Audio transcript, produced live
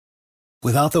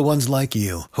Without the ones like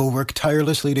you, who work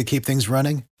tirelessly to keep things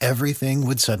running, everything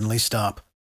would suddenly stop.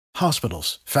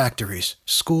 Hospitals, factories,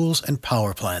 schools, and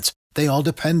power plants, they all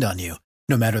depend on you.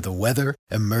 No matter the weather,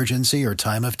 emergency, or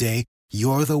time of day,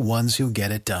 you're the ones who get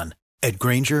it done. At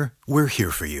Grainger, we're here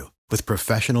for you with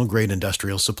professional-grade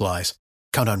industrial supplies.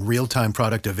 Count on real-time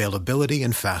product availability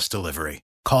and fast delivery.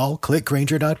 Call, click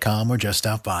Grainger.com, or just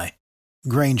stop by.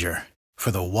 Grainger, for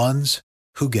the ones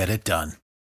who get it done.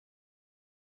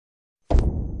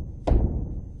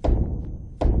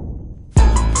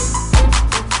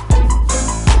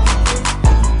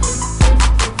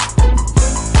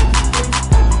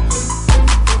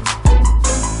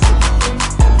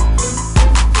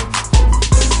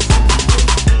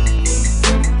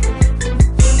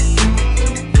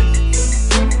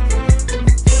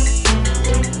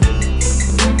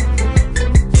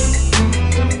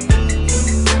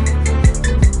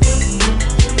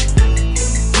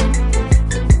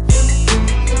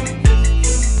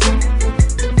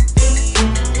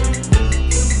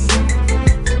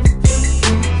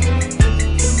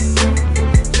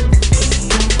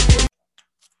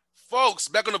 Folks,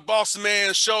 back on the Boss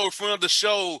Man Show, in front of the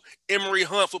show, Emory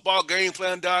Hunt,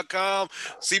 footballgameplan.com,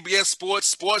 CBS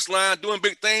Sports, Sportsline, doing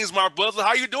big things, my brother.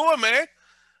 How you doing, man?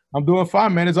 I'm doing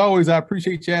fine, man. As always, I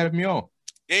appreciate you having me on.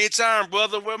 Anytime,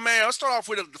 brother. Well, man, let's start off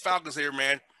with the Falcons here,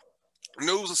 man.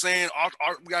 News is saying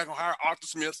we got to hire Arthur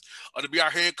Smith to be our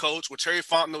head coach, with Terry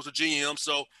Fontenot's the GM.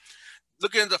 So,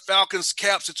 looking at the Falcons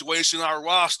cap situation, our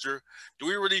roster, do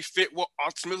we really fit what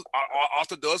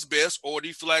Arthur does best, or do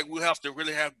you feel like we'll have to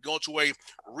really go to a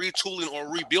retooling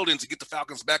or rebuilding to get the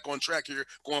Falcons back on track here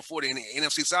going forward in the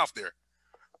NFC South there?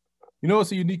 You know,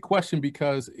 it's a unique question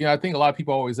because, I think a lot of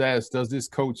people always ask, does this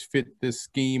coach fit this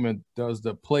scheme, and does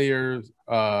the players,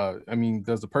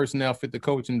 does the personnel fit the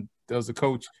coach, and does the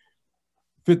coach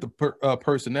fit the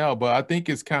personnel? But I think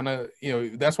it's kind of,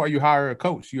 that's why you hire a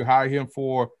coach. You hire him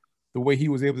for the way he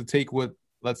was able to take what,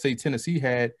 let's say, Tennessee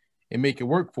had and make it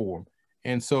work for him.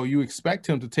 And so you expect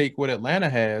him to take what Atlanta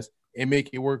has and make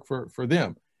it work for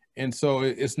them. And so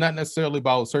it's not necessarily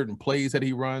about certain plays that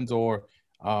he runs or,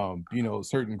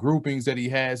 certain groupings that he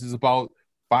has. It's about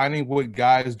finding what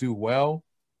guys do well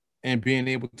and being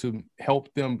able to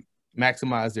help them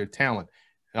maximize their talent.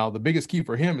 Now, the biggest key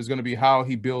for him is going to be how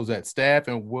he builds that staff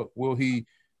and what will he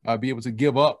be able to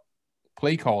give up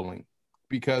play calling.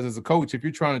 Because as a coach, if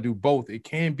you're trying to do both, it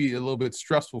can be a little bit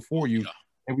stressful for you.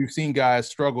 And we've seen guys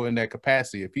struggle in that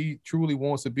capacity. If he truly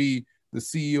wants to be the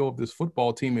CEO of this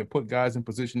football team and put guys in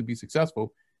position to be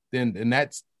successful, then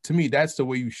that's, to me, that's the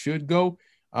way you should go.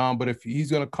 But if he's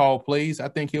going to call plays, I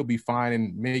think he'll be fine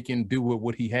and making do with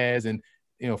what he has. And,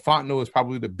 Fontenot is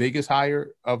probably the biggest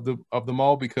hire of them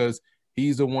all, because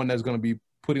he's the one that's going to be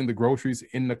putting the groceries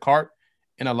in the cart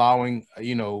and allowing,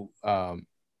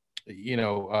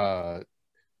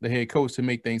 the head coach to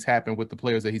make things happen with the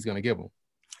players that he's going to give them.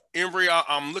 Emory,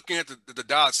 I'm looking at the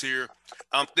dots here.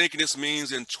 I'm thinking this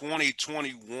means in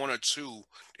 2021 or 2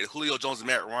 that Julio Jones and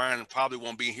Matt Ryan probably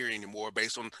won't be here anymore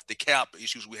based on the cap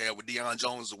issues we have with Deion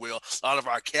Jones as well. A lot of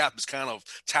our cap is kind of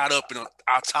tied up in our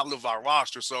top of our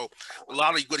roster. So a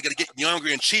lot of you got to get younger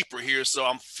and cheaper here. So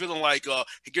I'm feeling like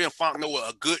giving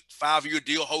Fontenot a good 5-year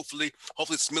deal, hopefully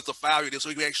Smith a 5-year deal, so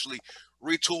he can actually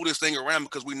retool this thing around,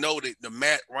 because we know that the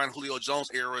Matt Ryan Julio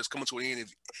Jones era is coming to an end.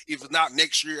 If it's not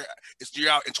next year, it's the year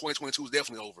out in 2022 is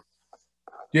definitely over.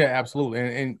 Yeah, absolutely.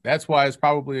 And that's why it's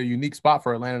probably a unique spot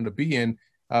for Atlanta to be in,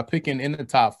 picking in the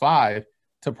top 5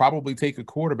 to probably take a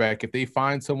quarterback. If they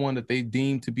find someone that they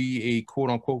deem to be a quote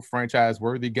unquote franchise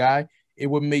worthy guy, it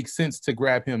would make sense to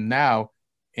grab him now.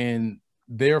 And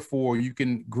therefore you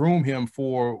can groom him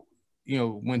for,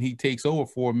 when he takes over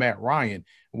for Matt Ryan,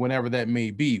 whenever that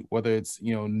may be, whether it's,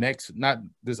 next, not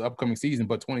this upcoming season,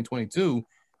 but 2022,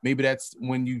 maybe that's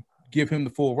when you give him the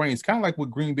full reins. Kind of like what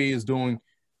Green Bay is doing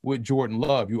with Jordan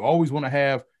Love. You always want to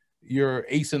have your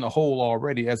ace in the hole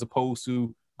already, as opposed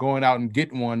to going out and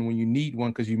getting one when you need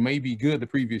one, because you may be good the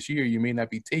previous year. You may not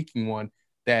be taking one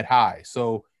that high.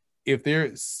 So if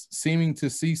they're seeming to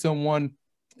see someone,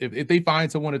 if they find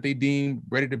someone that they deem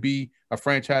ready to be a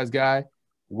franchise guy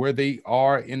where they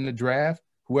are in the draft,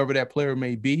 whoever that player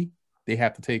may be, they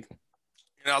have to take them.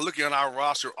 And I look at our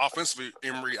roster offensively,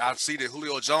 Emory, I see that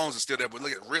Julio Jones is still there, but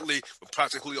look at Ridley with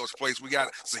Patrick Julio's place. We got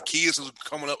Zacchaeus who's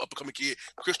coming up and coming kid,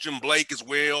 Christian Blake as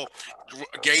well,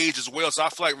 Gage as well. So I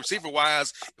feel like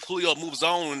receiver-wise, if Julio moves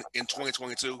on in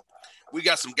 2022, we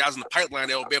got some guys in the pipeline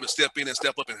that will be able to step in and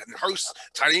step up. And Hurst,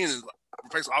 tight end, and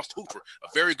replace Austin Hooper, a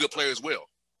very good player as well.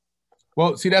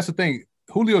 Well, see, that's the thing.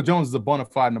 Julio Jones is a bona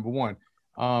fide number one.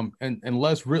 And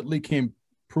unless Ridley can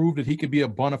prove that he could be a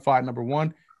bona fide number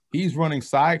one, he's running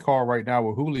sidecar right now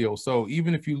with Julio. So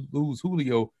even if you lose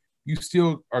Julio, you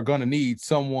still are going to need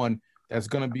someone that's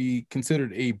going to be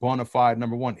considered a bona fide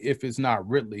number one if it's not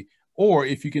Ridley. Or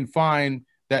if you can find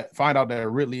out that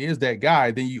Ridley is that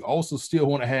guy, then you also still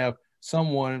want to have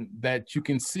someone that you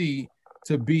can see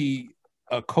to be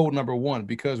a code number one,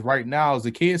 because right now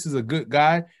Zaccheaus is a good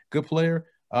guy, good player,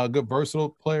 good versatile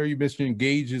player. You mentioned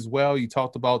Gage as well. You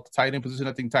talked about the tight end position.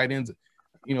 I think tight ends,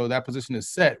 that position is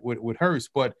set with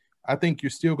Hurst, but I think you're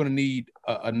still going to need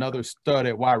another stud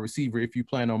at wide receiver if you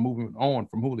plan on moving on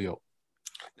from Julio.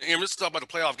 And let's talk about the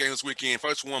playoff game this weekend.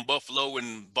 First one, Buffalo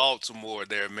and Baltimore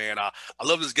there, man. I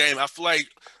love this game. I feel like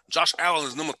Josh Allen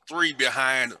is number 3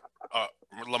 behind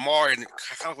Lamar and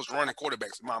kind of was running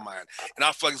quarterbacks in my mind. And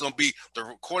I feel like it's going to be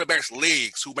the quarterback's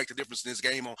legs who make the difference in this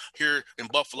game on here in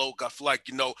Buffalo. I feel like,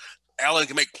 Allen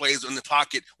can make plays in the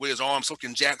pocket with his arm, so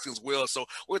can Jackson as well. So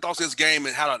what thoughts of this game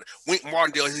and how Wink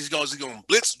Martindale, is he going to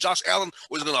blitz Josh Allen,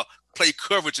 or is he going to play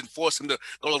coverage and force him to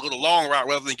go the long route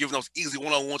rather than giving those easy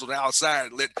one-on-ones on the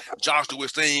outside, let Josh do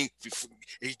his thing?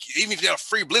 Even if you have a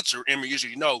free blitzer, Emory,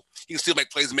 usually he can still make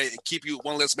plays and keep you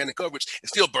one less man in coverage and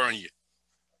still burn you.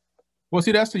 Well,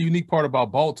 see, that's the unique part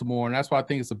about Baltimore, and that's why I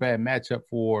think it's a bad matchup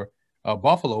for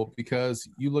Buffalo, because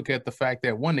you look at the fact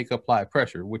that, one, they can apply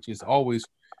pressure, which is always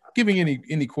giving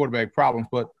any quarterback problems.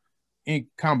 But in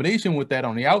combination with that,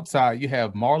 on the outside, you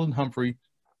have Marlon Humphrey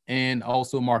and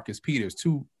also Marcus Peters,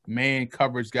 2 man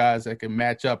coverage guys that can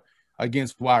match up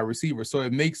against wide receivers. So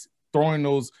it makes throwing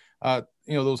those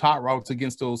those hot routes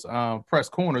against those press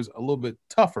corners a little bit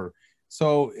tougher.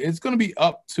 So it's going to be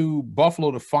up to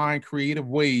Buffalo to find creative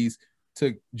ways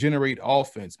to generate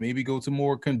offense, maybe go to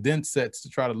more condensed sets to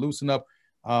try to loosen up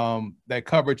that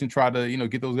coverage and try to,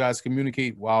 get those guys to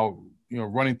communicate while,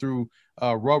 running through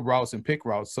rub routes and pick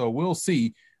routes. So we'll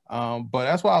see. But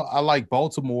that's why I like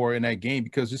Baltimore in that game,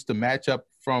 because just the matchup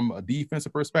from a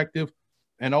defensive perspective,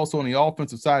 and also on the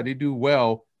offensive side, they do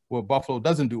well where Buffalo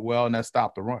doesn't do well, and that's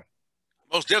stop the run.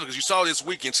 Most definitely, because you saw this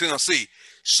week in Tennessee,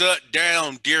 shut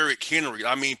down Derrick Henry.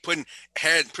 I mean, pretty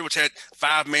much had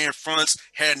 5-man fronts,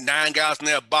 had 9 guys in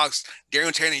that box,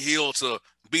 Darren Tannehill to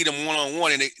beat him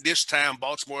one-on-one, and this time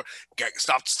Baltimore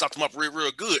stopped them up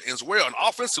real good as well. And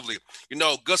offensively,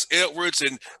 Gus Edwards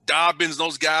and Dobbins,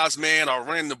 those guys, man, are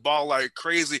running the ball like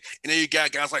crazy. And then you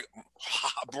got guys like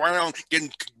Brown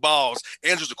getting balls,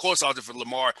 Andrews, of course, out there for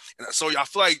Lamar. And so I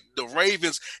feel like the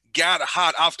Ravens got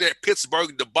hot after that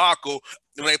Pittsburgh debacle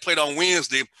when they played on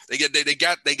Wednesday. They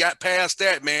got past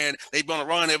that, man. They've been on a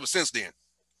run ever since then.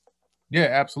 Yeah,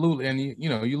 absolutely. And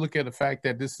you look at the fact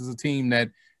that this is a team that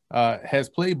has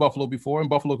played Buffalo before, and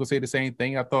Buffalo could say the same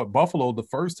thing. I thought Buffalo, the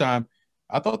first time,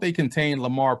 I thought they contained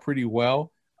Lamar pretty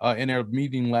well in their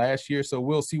meeting last year. So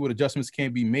we'll see what adjustments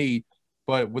can be made.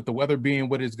 But with the weather being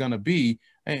what it's going to be,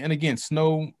 and again,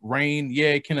 snow, rain,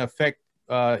 it can affect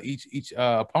each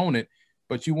opponent.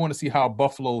 But you want to see how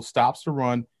Buffalo stops the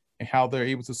run and how they're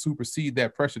able to supersede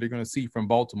that pressure they're going to see from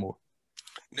Baltimore.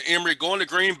 Emory, going to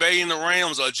Green Bay and the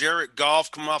Rams, Jared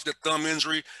Goff coming off that thumb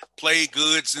injury, played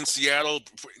good in Seattle,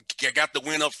 got the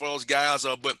win up for those guys.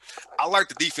 But I like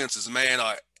the defenses, man.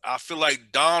 I feel like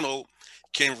Donald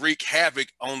can wreak havoc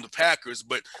on the Packers,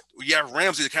 but you have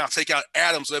Ramsey to kind of take out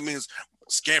Adams. So that means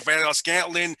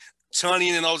Scantling,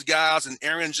 Tonyan and those guys, and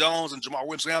Aaron Jones and Jamal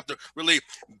Williams have to really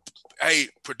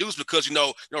produce, because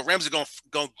Ramsey's gonna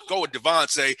go with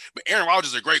Devontae, but Aaron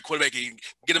Rodgers is a great quarterback. He can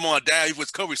get him on a dive.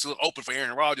 His coverage still open for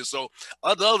Aaron Rodgers. So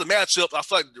other matchup, I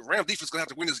feel like the Rams defense is gonna have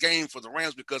to win this game for the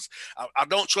Rams, because I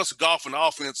don't trust Goff in the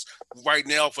offense right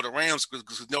now for the Rams,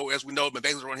 because as we know,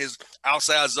 McVay's run his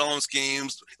outside zone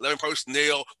schemes, 11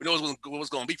 personnel. We know what's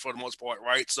going to be for the most part,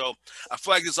 right? So I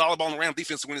feel like it's all about the Rams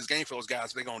defense to win this game for those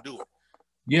guys. They're going to do it.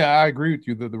 Yeah, I agree with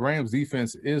you. The Rams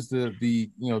defense is the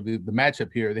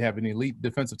matchup here. They have an elite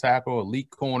defensive tackle,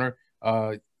 elite corner,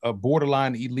 a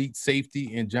borderline elite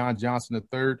safety in John Johnson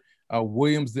III.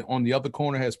 Williams on the other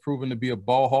corner has proven to be a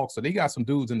ball hawk. So they got some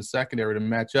dudes in the secondary to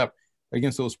match up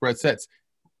against those spread sets.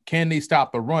 Can they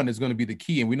stop the run is going to be the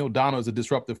key. And we know Donald is a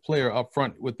disruptive player up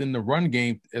front within the run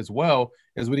game, as well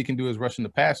as what he can do is rushing the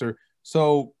passer.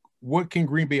 So what can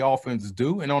Green Bay offense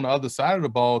do? And on the other side of the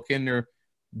ball, can their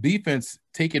defense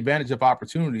take advantage of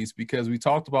opportunities? Because we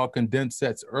talked about condensed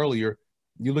sets earlier.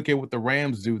 You look at what the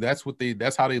Rams do. That's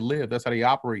how they live. That's how they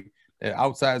operate. That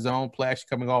outside zone, flash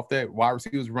coming off that, wide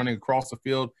receivers running across the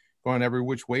field, going every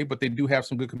which way. But they do have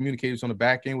some good communicators on the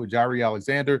back end with Jaire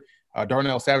Alexander.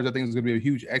 Darnell Savage, I think, is going to be a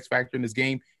huge X factor in this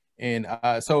game. And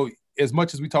so as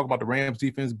much as we talk about the Rams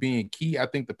defense being key, I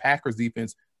think the Packers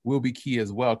defense will be key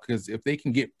as well, because if they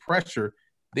can get pressure,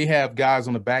 they have guys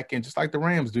on the back end, just like the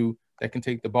Rams do, that can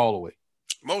take the ball away.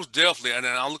 Most definitely, and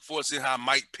then I look forward to seeing how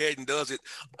Mike Pettin does it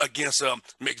against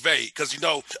McVay, because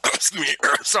excuse me,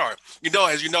 sorry,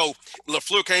 as you know,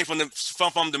 LaFleur came from the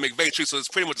McVay tree, so it's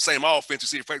pretty much the same offense you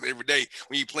see in practice every day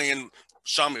when you're playing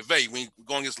Sean McVay, when you're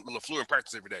going against LaFleur in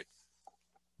practice every day.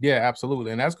 Yeah,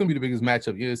 absolutely, and that's going to be the biggest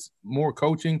matchup. Is more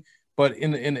coaching, but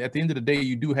at the end of the day,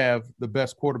 you do have the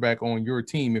best quarterback on your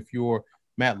team if you're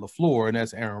Matt LaFleur, and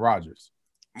that's Aaron Rodgers.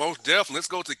 Most definitely. Let's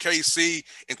go to KC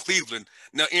and Cleveland.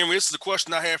 Now, Emory, this is the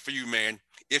question I have for you, man.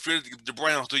 If you're the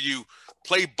Browns, do you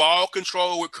play ball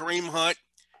control with Kareem Hunt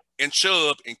and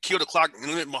Chubb and kill the clock and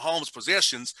limit Mahomes'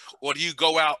 possessions, or do you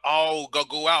go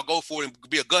for it and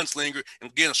be a gunslinger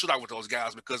and get a shootout with those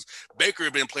guys? Because Baker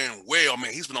has been playing well,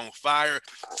 man. He's been on fire.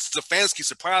 Stefanski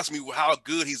surprised me with how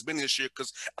good he's been this year,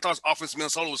 because I thought his offense in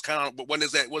Minnesota was kind of, but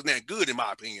wasn't that good in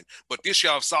my opinion. But this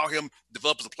year I saw him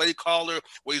develop as a play caller,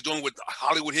 what he's doing with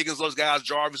Hollywood Higgins, those guys,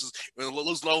 Jarvis, and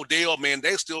Odell, man.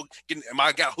 They still getting.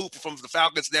 My guy Hooper from the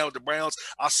Falcons now with the Browns.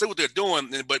 I see what they're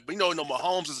doing, but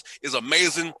Mahomes is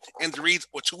amazing. And the Reed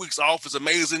with 2 weeks off is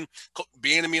amazing.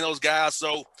 Being and those guys.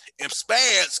 So if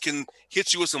Spags can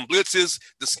hit you with some blitzes,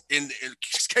 and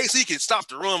KC can stop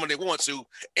the run when they want to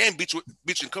and beat you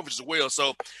in coverage as well.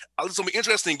 So it's gonna be an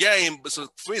interesting game. But so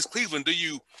for instance, Cleveland, do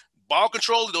you ball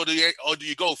control it or do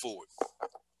you go for it?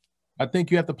 I think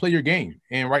you have to play your game.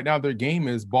 And right now their game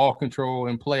is ball control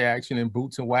and play action and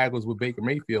boots and waggles with Baker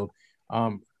Mayfield.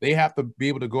 They have to be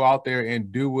able to go out there and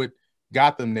do what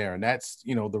got them there. And that's,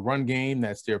 the run game.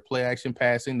 That's their play action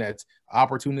passing. That's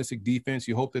opportunistic defense.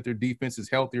 You hope that their defense is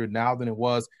healthier now than it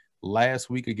was last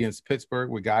week against Pittsburgh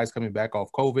with guys coming back off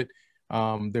COVID.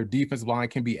 Their defensive line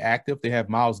can be active. They have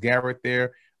Myles Garrett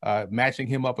there. Matching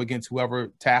him up against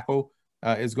whoever tackle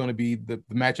is going to be the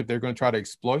matchup they're going to try to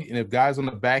exploit. And if guys on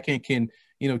the back end can,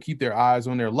 keep their eyes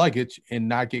on their luggage and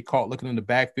not get caught looking in the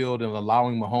backfield and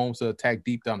allowing Mahomes to attack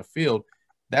deep down the field,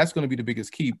 that's going to be the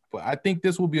biggest key. But I think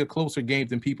this will be a closer game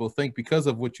than people think because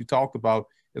of what you talked about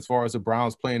as far as the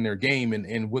Browns playing their game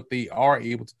and what they are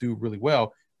able to do really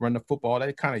well, run the football.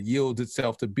 That kind of yields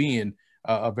itself to being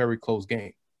a very close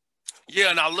game. Yeah,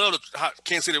 and I love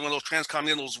Kansas City, one of those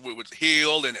transcontinentals with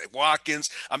Hill and Watkins.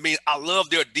 I mean, I love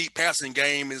their deep passing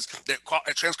game. Is that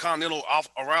transcontinental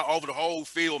around over the whole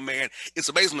field, man. It's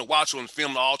amazing to watch on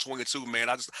film, all 22, man.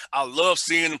 I love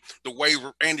seeing the way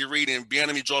Andy Reid and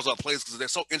Bieniemy draws up plays because they're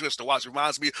so interesting to watch. It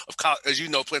reminds me of, as you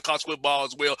know, playing college football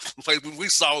as well. We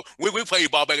saw when we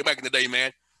played ball back in the day,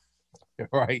 man.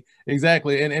 Right,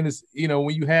 exactly. And it's,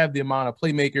 when you have the amount of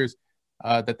playmakers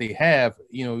that they have,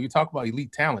 you talk about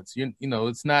elite talents.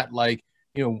 It's not like,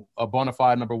 a bona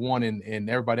fide number one and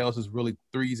everybody else is really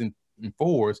threes and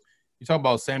fours. You talk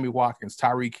about Sammy Watkins,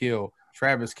 Tyreek Hill,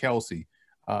 Travis Kelce.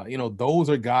 Those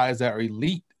are guys that are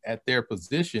elite at their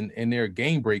position and they're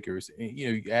game breakers. And,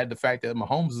 you add the fact that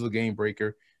Mahomes is a game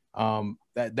breaker.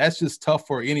 That's just tough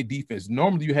for any defense.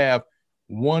 Normally you have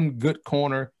one good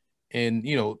corner and,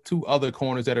 two other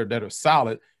corners that are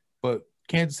solid, but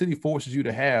Kansas City forces you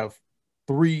to have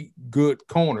three good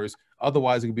corners.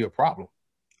 Otherwise, it could be a problem.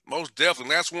 Most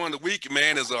definitely. Last one of the week,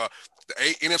 man, is the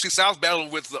NFC South battle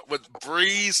with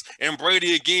Breeze and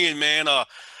Brady again, man.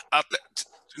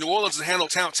 New Orleans has handled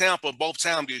Tampa both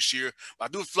times this year. I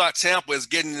do feel like Tampa is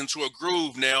getting into a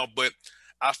groove now, but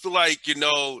I feel like,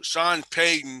 Sean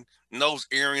Payton knows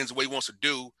Arians what he wants to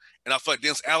do. And I feel like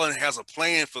Dennis Allen has a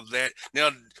plan for that. Now,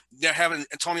 they're having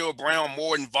Antonio Brown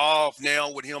more involved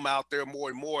now with him out there more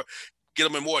and more. Get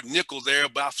him in more nickel there,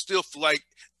 but I still feel like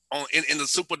in the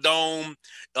Superdome,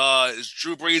 it's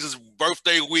Drew Brees'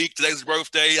 birthday week. Today's his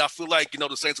birthday. I feel like,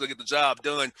 the Saints are going to get the job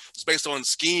done. It's based on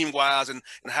scheme-wise and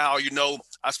how,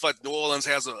 I feel like New Orleans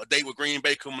has a date with Green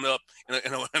Bay coming up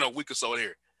in a week or so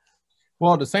here.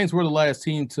 Well, the Saints were the last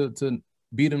team to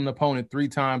beat an opponent 3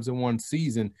 times in one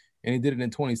season, and he did it in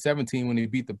 2017 when he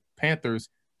beat the Panthers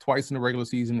twice in the regular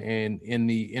season and in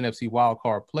the NFC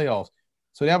wildcard playoffs.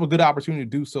 So they have a good opportunity to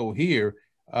do so here.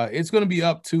 It's going to be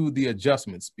up to the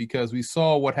adjustments because we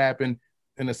saw what happened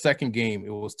in the second game. It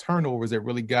was turnovers that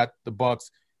really got the Bucs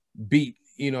beat,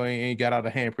 and got out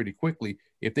of hand pretty quickly.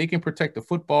 If they can protect the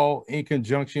football in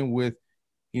conjunction with,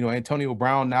 Antonio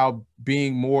Brown now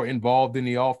being more involved in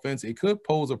the offense, it could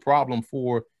pose a problem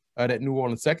for that New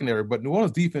Orleans secondary. But New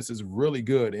Orleans defense is really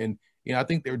good. And, I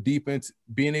think their defense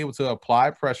being able to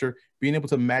apply pressure, being able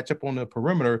to match up on the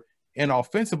perimeter, and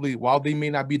offensively, while they may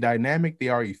not be dynamic, they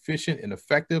are efficient and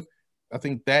effective. I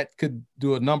think that could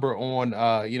do a number on,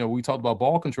 we talked about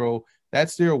ball control.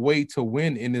 That's their way to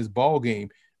win in this ball game.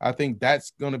 I think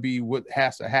that's going to be what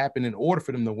has to happen in order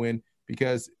for them to win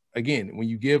because, again, when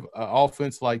you give an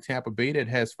offense like Tampa Bay that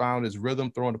has found its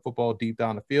rhythm throwing the football deep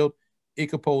down the field, it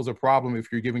could pose a problem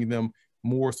if you're giving them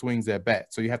more swings at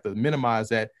bat. So you have to minimize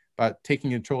that by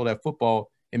taking control of that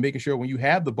football and making sure when you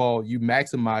have the ball, you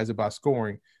maximize it by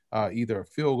scoring either a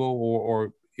field goal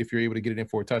or if you're able to get it in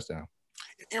for a touchdown.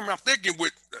 I'm thinking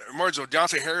with the emergence of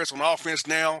Deontay Harris on offense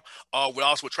now,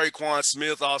 with Traquan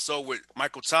Smith, also with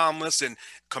Michael Thomas and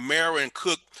Kamara and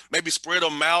Cook, maybe spread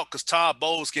them out because Todd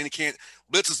Bowles can't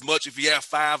blitz as much if you have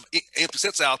 5 empty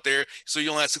sets out there, so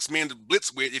you only have 6 men to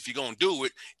blitz with if you're going to do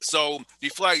it. So do you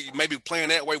feel like maybe playing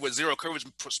that way with zero coverage,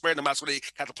 spreading them out so they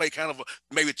have to play kind of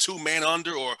maybe 2-man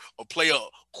under or play a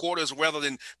quarters rather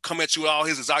than come at you with all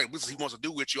his exotic blitzes he wants to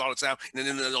do with you all the time, and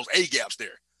then those A gaps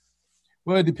there?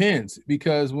 Well, it depends,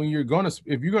 because if you're going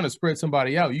to spread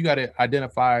somebody out, you got to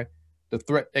identify the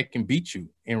threat that can beat you.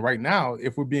 And right now,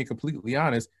 if we're being completely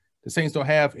honest, the Saints don't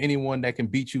have anyone that can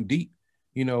beat you deep.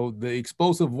 The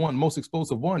most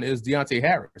explosive one is Deontay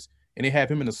Harris, and they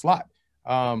have him in the slot.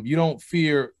 You don't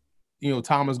fear,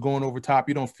 Thomas going over top.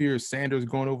 You don't fear Sanders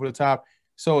going over the top.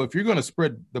 So if you're going to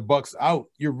spread the Bucs out,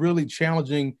 you're really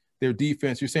challenging their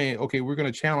defense. You're saying, okay, we're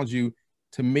going to challenge you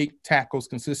to make tackles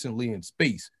consistently in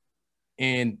space.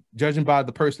 And judging by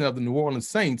the personnel of the New Orleans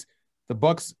Saints, the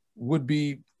Bucs would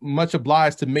be much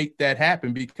obliged to make that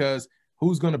happen, because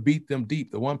who's going to beat them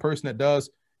deep? The one person that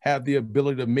does have the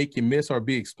ability to make you miss or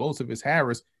be explosive is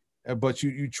Harris, but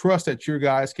you trust that your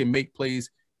guys can make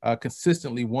plays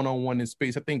consistently one-on-one in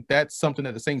space. I think that's something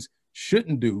that the Saints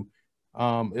shouldn't do,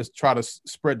 is try to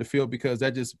spread the field, because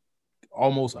that just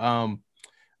almost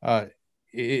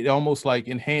it almost like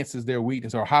enhances their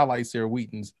weakness or highlights their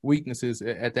weaknesses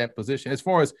at that position. As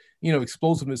far as,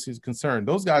 explosiveness is concerned,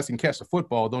 those guys can catch the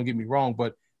football, don't get me wrong,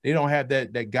 but they don't have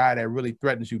that guy that really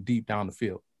threatens you deep down the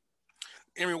field.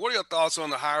 Aaron, what are your thoughts on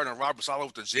the hiring of Robert Saleh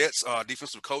with the Jets,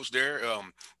 defensive coach there?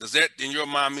 Does that, in your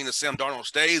mind, mean that Sam Darnold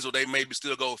stays, or they maybe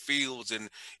still go Fields and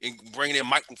bring in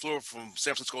Mike LaFleur from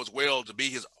San Francisco as well to be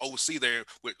his OC there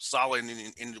with Saleh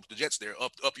and the Jets there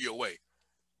up your way?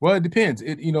 Well, it depends.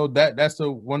 That's a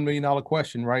 $1 million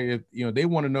question, right? If they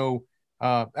want to know,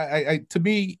 to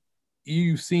me,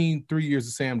 you've seen 3 years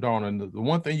of Sam Darnold. The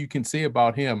one thing you can say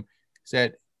about him is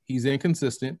that he's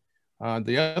inconsistent.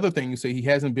 The other thing you say, he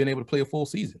hasn't been able to play a full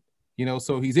season.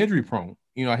 So he's injury prone.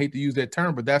 I hate to use that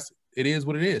term, but it is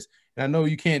what it is. And I know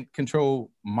you can't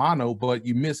control mono, but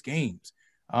you miss games.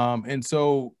 And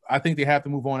so I think they have to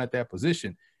move on at that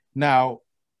position. Now,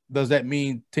 does that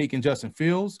mean taking Justin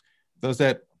Fields? Does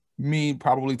that mean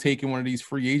probably taking one of these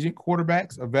free agent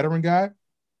quarterbacks, a veteran guy?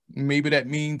 Maybe that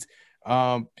means,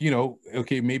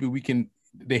 okay, maybe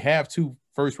they have 2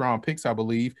 first-round picks, I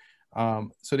believe,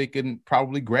 so they can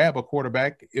probably grab a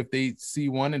quarterback if they see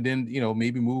one, and then,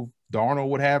 maybe move Darnold,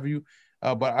 what have you.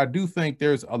 But I do think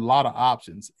there's a lot of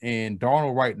options. And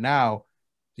Darnold right now,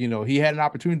 he had an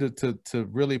opportunity to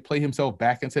really play himself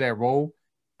back into that role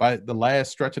by the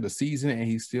last stretch of the season, and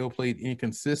he still played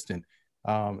inconsistent.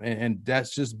 And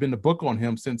that's just been the book on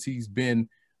him since he's been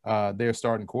their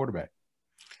starting quarterback.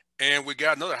 And we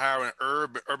got another hire in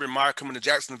Urban Meyer coming to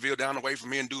Jacksonville, down the way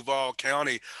from here in Duval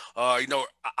County.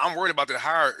 I'm worried about that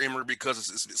hire, Emory, because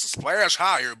it's a splash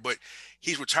hire, but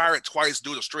he's retired twice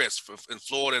due to stress in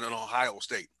Florida and Ohio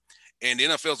State. And the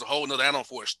NFL is a whole nother animal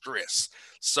for stress.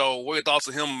 So what are your thoughts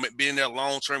on him being there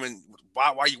long-term, and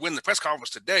why you win the press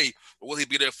conference today, but will he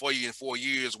be there for you in 4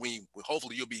 years when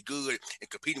hopefully you'll be good and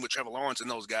competing with Trevor Lawrence and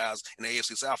those guys in the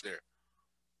AFC South there?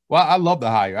 Well, I love the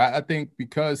hire. I think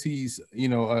because he's,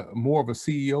 more of a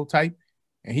CEO type,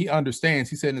 and he understands.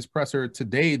 He said in his presser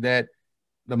today that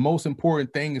the most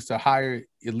important thing is to hire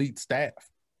elite staff.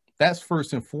 That's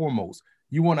first and foremost.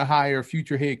 You want to hire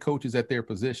future head coaches at their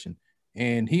position.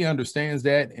 And he understands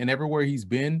that. And everywhere he's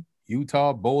been,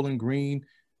 Utah, Bowling Green,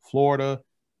 Florida,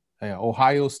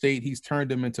 Ohio State, he's turned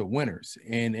them into winners.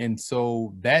 And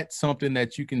so that's something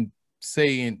that you can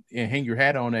say and hang your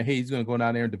hat on, that, hey, he's going to go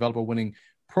down there and develop a winning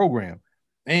program.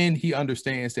 And he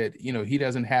understands that, he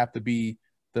doesn't have to be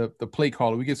the play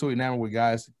caller. We get so enamored with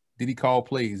guys. Did he call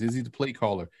plays? Is he the play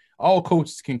caller? All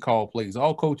coaches can call plays.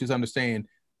 All coaches understand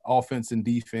offense and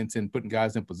defense and putting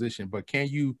guys in position. But can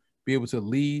you be able to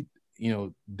lead,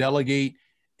 delegate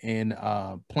and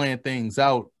plan things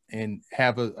out and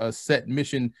have a set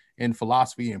mission and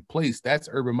philosophy in place? That's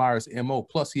Urban Meyer's MO.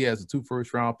 Plus, he has the 2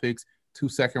 first-round picks, 2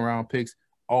 second-round picks,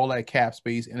 all that cap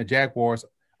space. And the Jaguars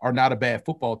are not a bad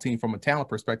football team from a talent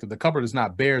perspective. The cupboard is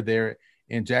not bare there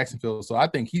in Jacksonville. So I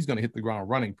think he's going to hit the ground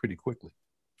running pretty quickly.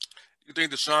 You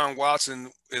think Deshaun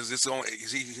Watson we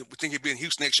think he'll be in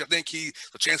Houston next year? I think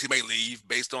the chance he may leave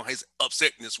based on his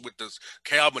upsetness with the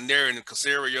Calvin Nairn and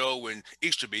Caserio and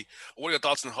Easterby. What are your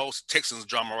thoughts on the whole Texans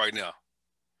drama right now?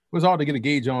 It was hard to get a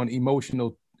gauge on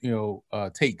emotional,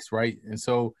 takes, right? And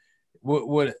so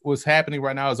what's happening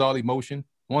right now is all emotion.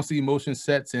 Once the emotion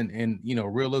sets and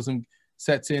realism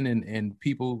sets in and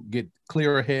people get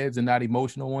clearer heads and not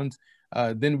emotional ones,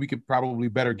 then we could probably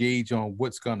better gauge on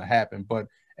what's going to happen. But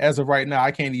as of right now,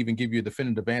 I can't even give you a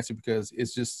definitive answer because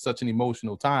it's just such an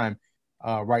emotional time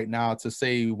right now to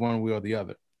say one way or the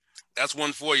other. That's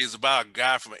one for you. It's about a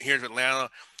guy from here in Atlanta,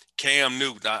 Cam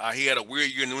Newton. He had a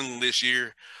weird year in New England this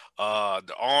year.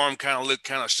 The arm kind of looked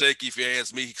kind of shaky, if you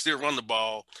ask me. He can still run the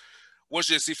ball. What's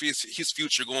your see for his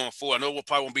future going forward? I know we'll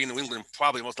probably won't be in New England.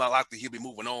 Probably most not likely he'll be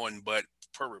moving on, but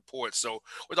per report. So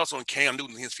what thoughts on Cam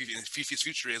Newton and his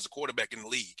future as a quarterback in the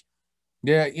league?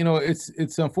 Yeah,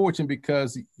 it's unfortunate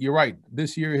because you're right.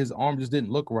 This year his arm just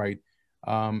didn't look right,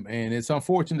 and it's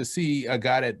unfortunate to see a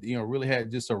guy that really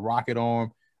had just a rocket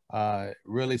arm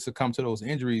really succumb to those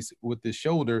injuries with his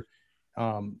shoulder.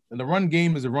 And the run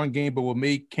game is a run game, but what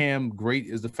made Cam great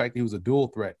is the fact that he was a dual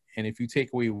threat. And if you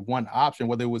take away one option,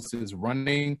 whether it was his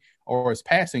running or his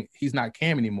passing, he's not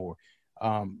Cam anymore.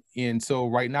 And so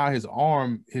right now his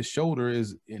arm, his shoulder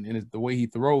is, and the way he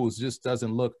throws just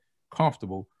doesn't look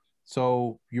comfortable.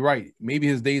 So you're right. Maybe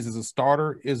his days as a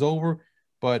starter is over,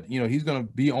 but he's going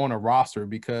to be on a roster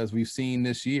because we've seen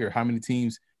this year how many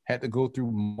teams had to go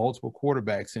through multiple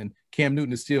quarterbacks, and Cam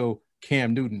Newton is still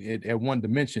Cam Newton at one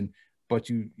dimension. But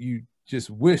you just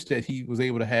wish that he was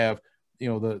able to have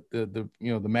the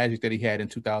magic that he had in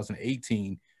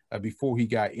 2018 before he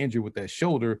got injured with that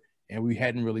shoulder, and we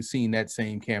hadn't really seen that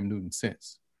same Cam Newton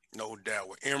since. No doubt.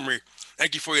 Well, Emory,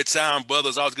 thank you for your time, brother.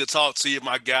 It's always good to talk to you,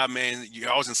 my guy, man. You're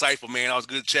always insightful, man. Always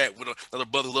good to chat with another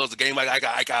brother who loves the game like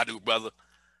I do, brother.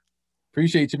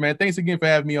 Appreciate you, man. Thanks again for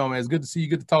having me on, man. It's good to see you.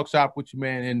 Good to talk shop with you,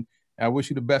 man. And I wish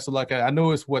you the best of luck. I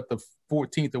know it's the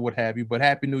 14th or what have you, but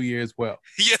Happy New Year as well.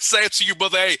 Yes, same to you,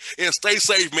 brother. Hey, and stay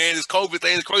safe, man. This COVID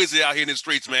thing is crazy out here in the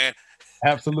streets, man.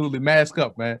 Absolutely. Mask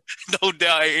up, man. No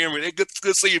doubt. Hey, Emory. Good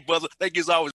to see you, brother. Thank you as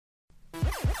always.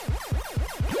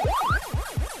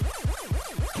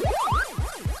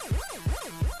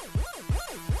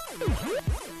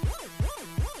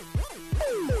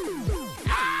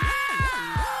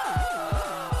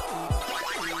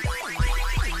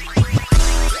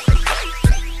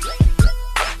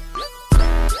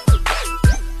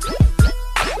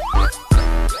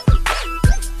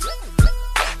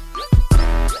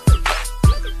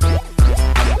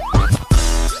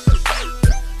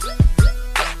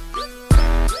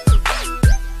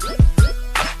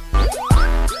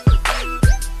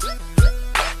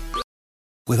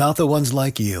 Without the ones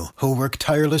like you, who work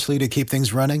tirelessly to keep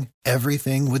things running,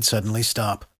 everything would suddenly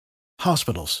stop.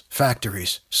 Hospitals,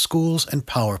 factories, schools, and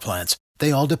power plants,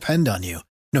 they all depend on you.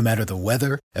 No matter the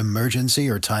weather, emergency,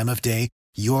 or time of day,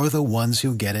 you're the ones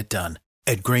who get it done.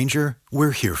 At Grainger,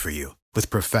 we're here for you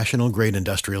with professional-grade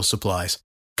industrial supplies.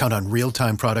 Count on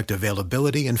real-time product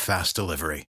availability and fast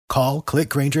delivery. Call, click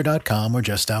Grainger.com, or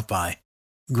just stop by.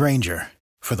 Grainger,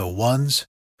 for the ones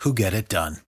who get it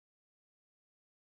done.